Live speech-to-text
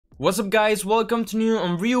What's up guys, welcome to new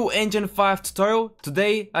Unreal Engine 5 tutorial.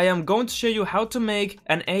 Today I am going to show you how to make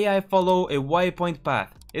an AI follow a waypoint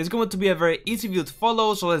path. It's going to be a very easy view to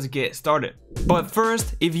follow, so let's get started. But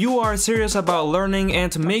first, if you are serious about learning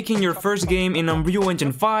and making your first game in Unreal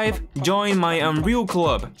Engine 5, join my Unreal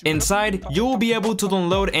Club. Inside, you will be able to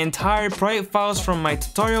download entire private files from my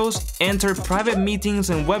tutorials, enter private meetings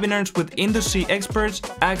and webinars with industry experts,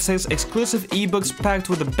 access exclusive ebooks packed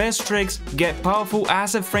with the best tricks, get powerful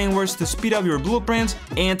asset frameworks to speed up your blueprints,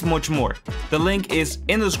 and much more. The link is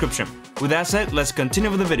in the description. With that said, let's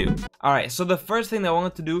continue with the video. Alright, so the first thing that I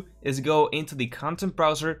want to do is go into the content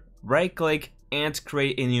browser, right click, and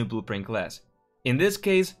create a new blueprint class. In this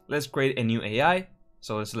case, let's create a new AI,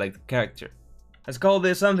 so let's select character. Let's call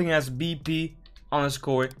this something as BP_AI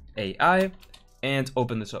and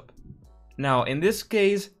open this up. Now, in this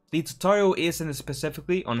case, the tutorial isn't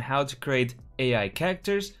specifically on how to create AI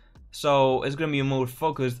characters, so it's going to be more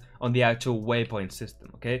focused on the actual waypoint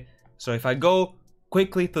system, okay? So if I go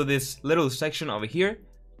quickly through this little section over here,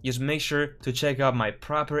 just make sure to check out my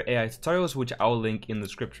proper AI tutorials, which I will link in the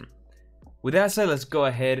description. With that said, let's go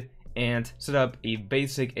ahead and set up a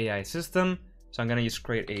basic AI system. So I'm gonna just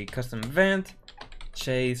create a custom event,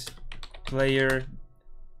 chase player,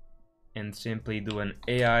 and simply do an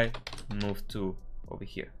AI move to over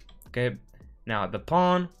here. Okay, now the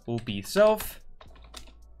pawn will be self,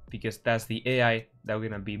 because that's the AI that we're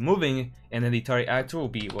gonna be moving, and then the target actor will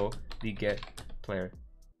be, well, the get player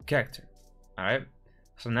character. Alright,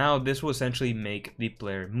 so now this will essentially make the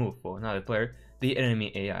player move. Well, not the player, the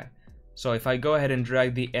enemy AI. So if I go ahead and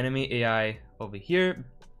drag the enemy AI over here,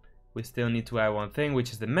 we still need to add one thing,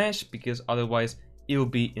 which is the mesh, because otherwise it will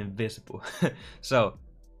be invisible. So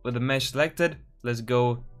with the mesh selected, let's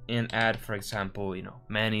go and add, for example,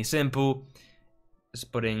 many simple.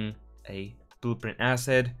 Just putting a blueprint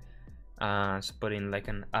asset, just putting like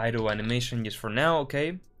an idle animation just for now,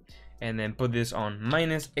 okay? And then put this on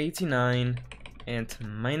 -89 and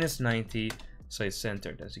 -90, so it's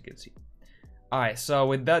centered, as you can see. Alright, so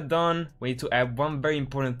with that done, we need to add one very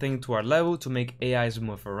important thing to our level to make AIs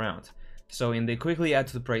move around. So in the quickly add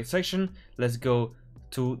to the project section, let's go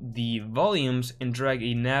to the volumes and drag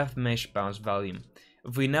a nav mesh bounce volume.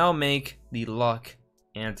 If we now make the lock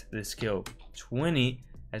and the scale 20,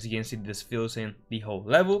 as you can see, this fills in the whole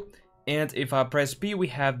level. And if I press P, we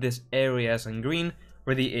have this area as in green,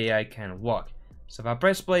 where the AI can walk. So if I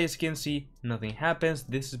press play, as you can see, nothing happens.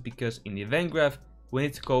 This is because in the event graph, we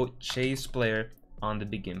need to call chase player on the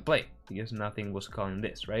begin play, because nothing was calling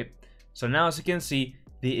this, right? So now, as you can see,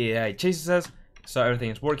 the AI chases us, so everything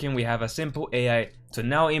is working. We have a simple AI to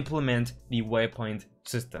now implement the waypoint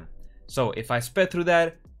system. So if I sped through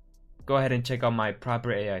that, go ahead and check out my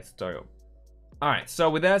proper AI tutorial. Alright, so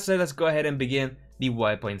with that said, let's go ahead and begin the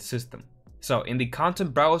waypoint system. So in the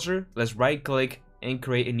content browser, let's right click and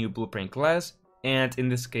create a new blueprint class, and in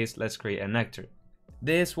this case, let's create an actor.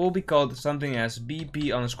 This will be called something as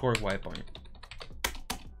BP_waypoint.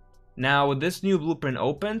 Now with this new blueprint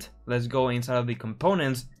opened, let's go inside of the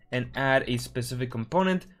components and add a specific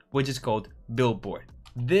component, which is called billboard.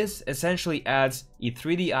 This essentially adds a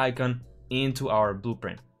 3D icon into our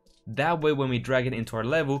blueprint. That way, when we drag it into our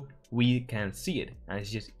level, we can see it, and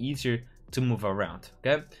it's just easier to move around,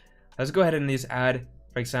 okay? Let's go ahead and just add,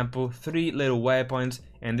 for example, 3 little waypoints,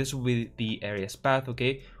 and this will be the area's path,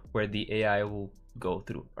 okay, where the AI will go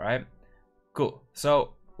through. All right, cool.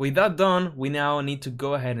 So with that done, we now need to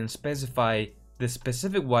go ahead and specify the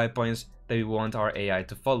specific waypoints that we want our AI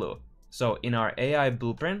to follow. So in our AI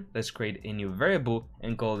blueprint, let's create a new variable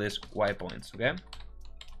and call this waypoints, okay?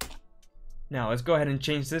 Now let's go ahead and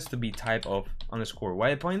change this to be type of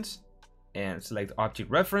 _waypoints and select object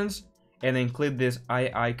reference, and then click this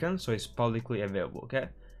eye icon so it's publicly available, okay?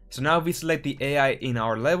 So now if we select the AI in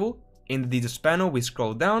our level, in the details panel, we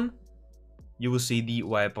scroll down, you will see the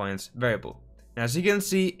waypoints variable. Now as you can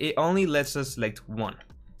see, it only lets us select one.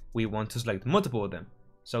 We want to select multiple of them.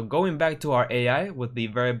 So going back to our AI with the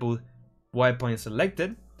variable waypoint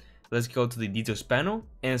selected, let's go to the details panel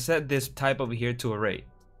and set this type over here to array.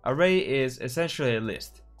 Array is essentially a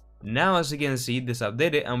list. Now as you can see, this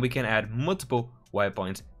updated and we can add multiple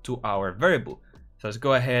waypoints to our variable. So let's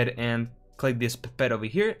go ahead and click this pipette over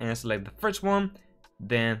here and select the first one,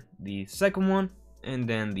 then the second one, and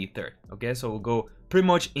then the third. Okay, so we'll go pretty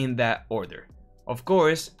much in that order. Of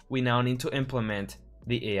course, we now need to implement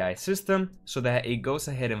the AI system so that it goes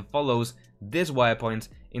ahead and follows this waypoint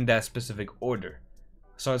in that specific order.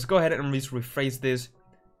 So let's go ahead and just rephrase this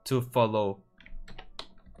to follow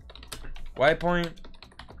waypoint,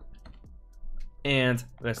 and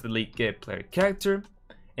let's delete get player character,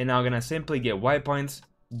 and now I'm gonna simply get waypoints,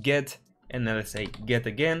 get and then let's say get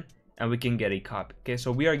again, and we can get a copy. Okay,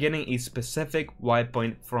 so we are getting a specific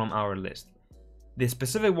waypoint from our list. The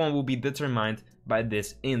specific one will be determined by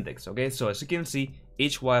this index. Okay, so as you can see,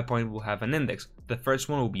 each waypoint will have an index. The first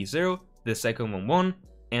one will be 0, the second one 1,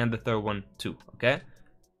 and the third one 2. Okay,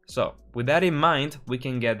 so with that in mind, we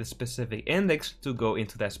can get the specific index to go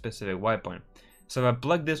into that specific waypoint. So if I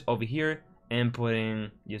plug this over here and put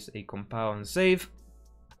in just a compile and save,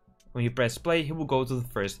 when you press play, he will go to the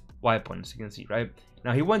first waypoint, as you can see, right?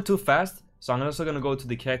 Now he went too fast, so I'm also gonna go to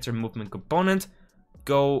the character movement component,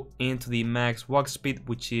 go into the max walk speed,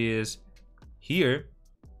 which is here,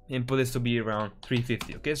 and put this to be around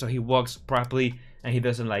 350. Okay, so he walks properly and he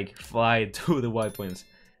doesn't like fly to the waypoints.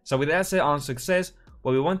 So with that set on success,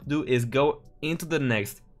 what we want to do is go into the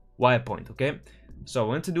next waypoint. Okay, so what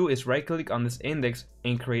we want to do is right click on this index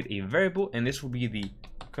and create a variable, and this will be the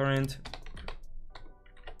current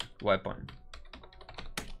waypoint.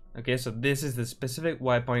 Okay, so this is the specific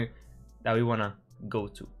waypoint that we want to go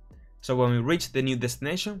to. So when we reach the new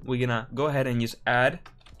destination, we're gonna go ahead and just add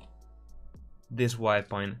this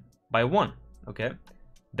waypoint by 1. Okay,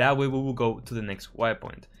 that way we will go to the next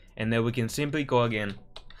waypoint, and then we can simply go again,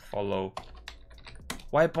 follow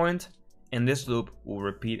waypoint, and this loop will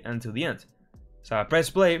repeat until the end. So I press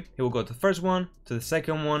play, he will go to the first one, to the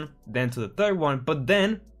second one, then to the third one, but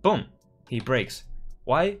then boom, he breaks.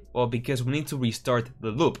 Why? Well, because we need to restart the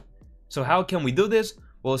loop. So how can we do this?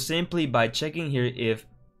 Well, simply by checking here if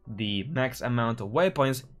the max amount of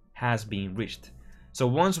waypoints has been reached. So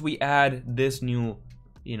once we add this new,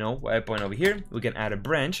 waypoint over here, we can add a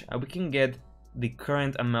branch and we can get the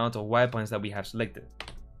current amount of waypoints that we have selected.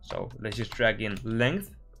 So let's just drag in length,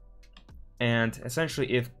 and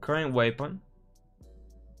essentially if current waypoint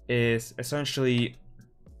is essentially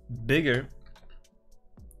bigger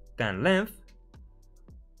than length,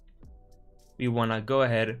 we want to go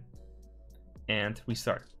ahead and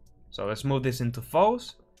restart. So let's move this into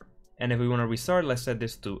false, and if we want to restart, let's set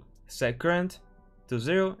this to set current to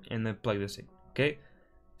 0 and then plug this in. Okay,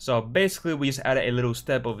 so basically we just added a little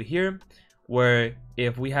step over here where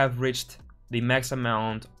if we have reached the max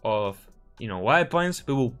amount of waypoints,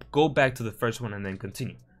 we will go back to the first one and then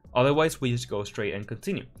continue. Otherwise we just go straight and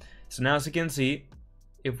continue. So now as you can see,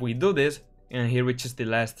 if we do this and he reaches the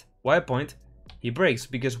last waypoint, he breaks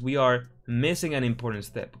because we are missing an important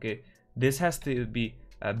step. Okay, this has to be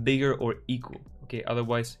bigger or equal. Okay,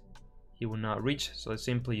 otherwise he will not reach. So let's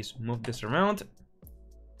simply just move this around,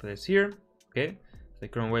 put this here. Okay, the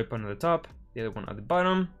current waypoint at the top, the other one at the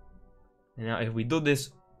bottom. And now if we do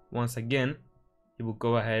this once again, he will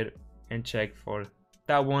go ahead and check for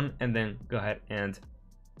that one and then go ahead and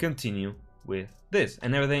continue with this,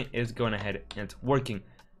 and everything is going ahead and working.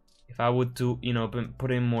 If I would to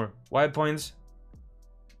put in more waypoints,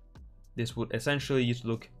 this would essentially just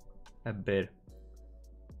look a bit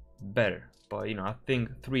better, but I think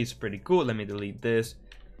 3 is pretty cool. Let me delete this,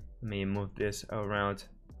 let me move this around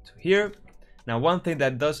to here. Now one thing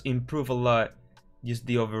that does improve a lot just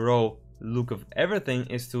the overall look of everything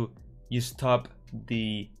is to stop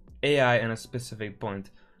the AI at a specific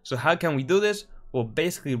point. So how can we do this? Well,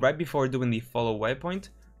 basically right before doing the follow waypoint,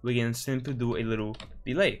 we can simply do a little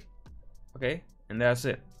delay. Okay, and that's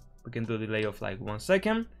it. We can do a delay of like 1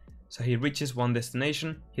 second. So he reaches one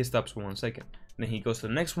destination, he stops for 1 second. Then he goes to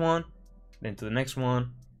the next one, then to the next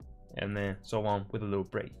one, and then so on with a little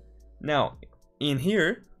break. Now, in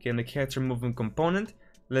here, okay, in the character movement component,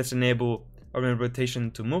 let's enable orient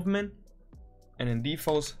rotation to movement, and in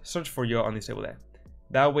defaults, search for yaw and disable that.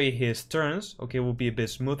 That way his turns, okay, will be a bit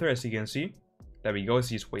smoother, as you can see. There we go, it's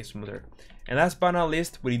just way smoother. And last but not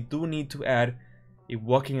least, we do need to add a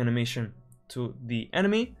walking animation to the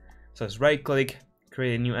enemy. So let's right click,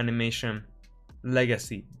 create a new animation,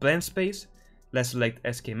 legacy blend space. Let's select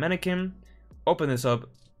SK mannequin, open this up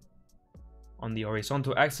on the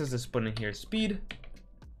horizontal axis. Let's put in here speed.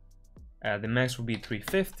 The max will be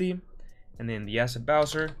 350, and then the asset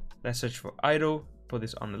browser, let's search for idle, put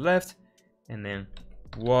this on the left, and then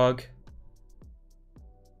walk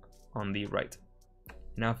on the right.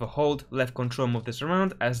 Now if I hold left control, move this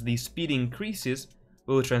around, as the speed increases,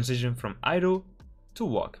 we will transition from idle to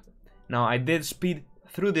walk. Now I did speed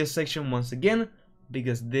through this section once again,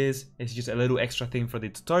 because this is just a little extra thing for the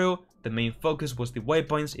tutorial. The main focus was the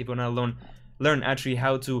waypoints. If you want to learn actually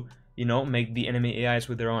how to make the enemy AIs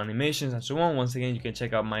with their own animations and so on, once again you can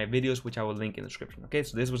check out my videos, which I will link in the description. Okay,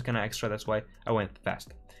 so this was kind of extra, that's why I went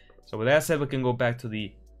fast. So with that said, we can go back to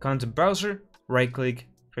the content browser, right click,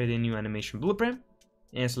 create a new animation blueprint,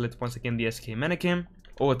 and select once again the SK mannequin,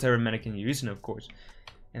 or whatever mannequin you're using, of course,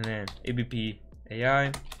 and then ABP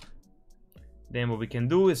AI. Then what we can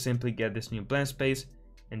do is simply get this new blend space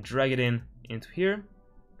and drag it into here.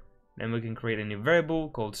 Then we can create a new variable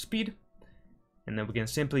called speed, and then we can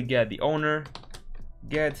simply get the owner,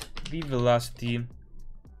 get the velocity,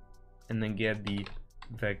 and then get the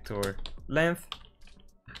vector length,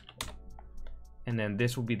 and then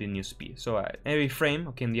this will be the new speed. So at every frame,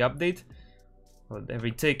 okay, in the update, or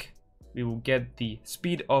every tick, we will get the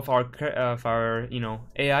speed of our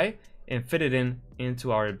AI and fit it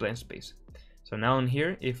into our blend space. So now in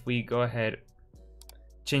here, if we go ahead,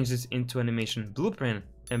 change this into animation blueprint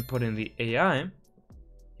and put in the AI,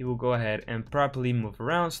 it will go ahead and properly move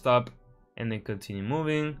around, stop, and then continue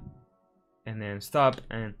moving, and then stop,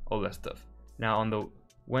 and all that stuff. Now on the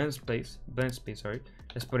blend space, sorry,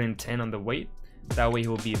 let's put in 10 on the weight. That way it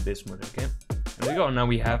will be a bit smoother. Okay, there we go. Now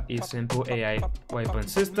we have a simple AI waypoint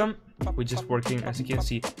system, which is working, as you can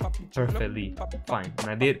see, perfectly fine. And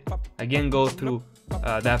I did again go through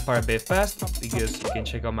that part a bit fast because you can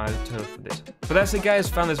check out my tutorial for this. But that's it, guys.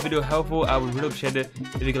 Found this video helpful. I would really appreciate it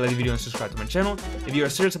if you could like the video and subscribe to my channel. If you are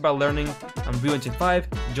serious about learning Unreal Engine 5,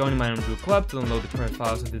 join my Unreal Club to download the correct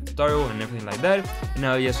files of the tutorial and everything like that. And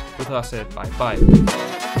now, yes, with all that said, bye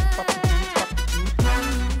bye.